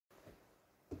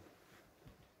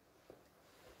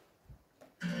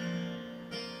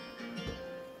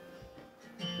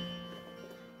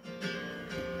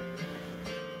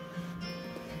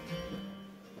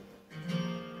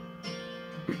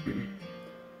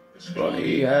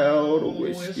Funny how the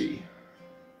whiskey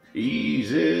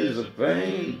eases the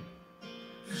pain,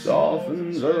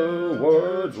 softens the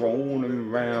words rolling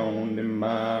round in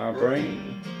my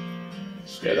brain.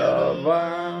 Instead of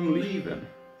I'm leaving,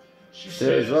 she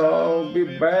says I'll be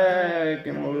back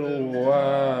in a little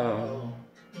while.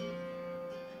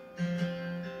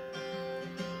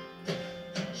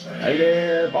 Hey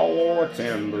there,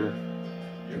 bartender,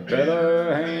 you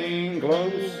better hang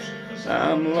close.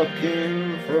 I'm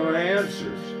looking for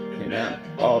answers in that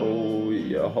bottle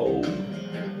you hold.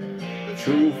 The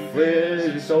truth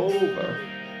is over,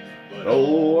 but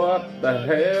oh what the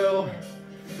hell.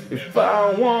 If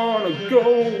I wanna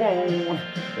go on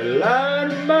and lie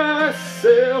to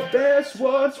myself, that's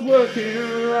what's working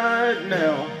right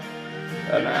now.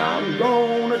 And I'm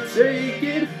gonna take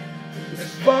it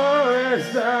as far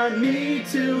as I need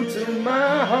to till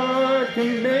my heart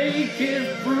can make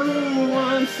it through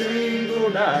one single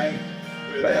night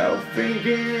without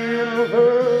thinking of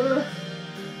her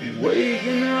and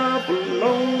waking up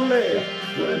lonely.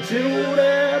 Until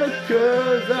that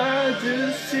occurs, I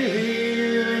just sit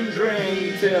here and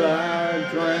drink till I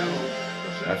drown.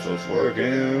 That's what's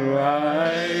working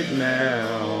right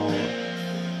now.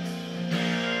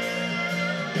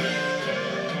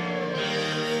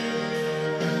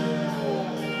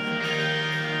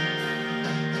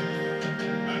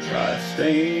 I tried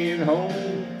staying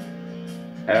home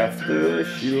after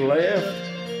she left.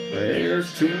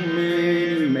 There's too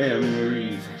many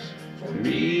memories for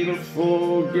me to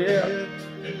forget.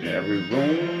 Every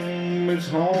room is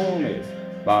haunted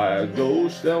by a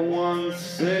ghost that once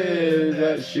said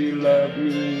that she loved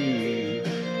me.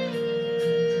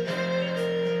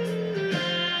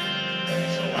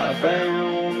 So I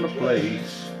found a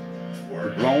place where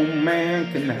a grown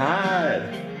man can hide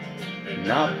and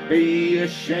not be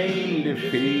ashamed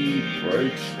if he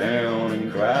breaks down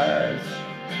and cries.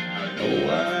 I know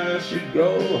I should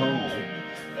go home,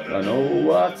 but I know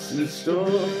what's in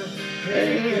store.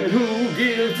 And who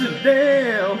gives a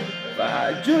damn if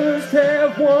I just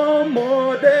have one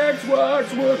more? That's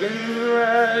what's working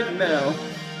right now.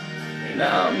 And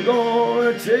I'm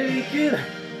gonna take it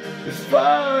as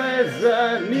far as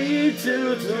I need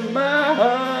to till my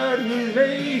heart can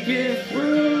make it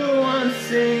through one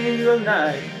single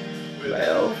night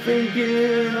without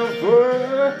thinking of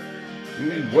her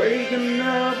and waking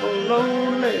up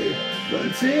lonely.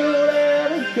 Until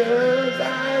that occurs,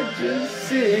 I just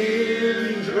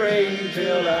sit and drink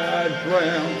till I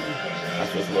drown.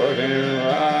 That's what's working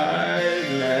right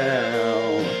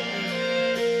now.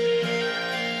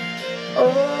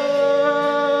 Oh,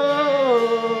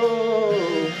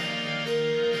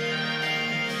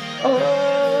 oh.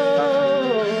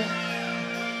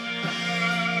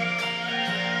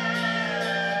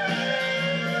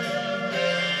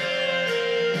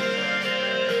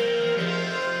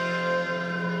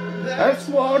 That's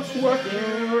what's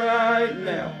working right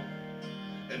now.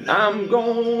 And I'm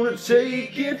gonna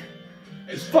take it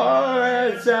as far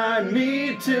as I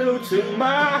need to till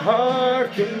my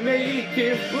heart can make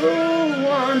it through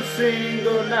one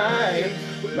single night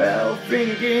without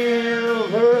thinking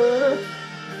of her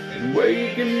and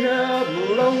waking up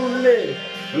lonely.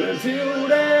 Until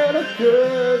that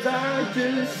occurs, I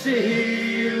just sit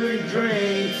here and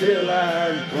drink till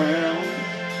I drown.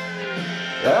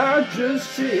 I just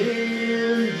sit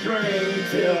here and drink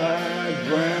till I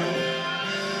drown.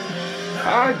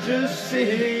 I just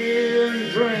sit here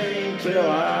and drink till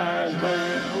I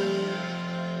drown.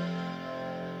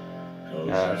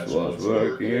 That's what's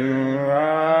working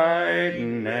right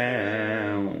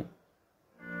now.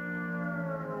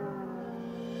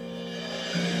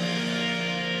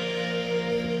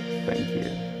 Thank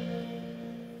you.